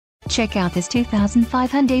Check out this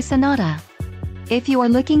 2005 Hyundai Sonata. If you are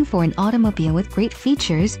looking for an automobile with great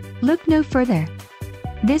features, look no further.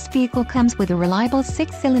 This vehicle comes with a reliable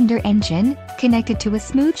 6-cylinder engine, connected to a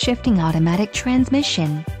smooth shifting automatic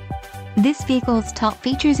transmission. This vehicle's top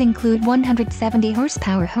features include 170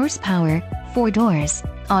 horsepower, 4 doors,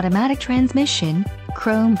 automatic transmission,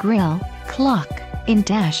 chrome grille, clock,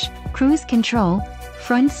 in-dash, cruise control,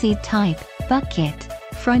 front seat type, bucket,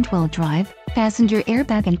 front-wheel drive, passenger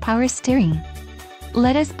airbag and power steering.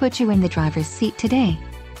 Let us put you in the driver's seat today.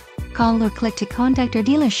 Call or click to contact our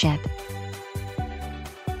dealership.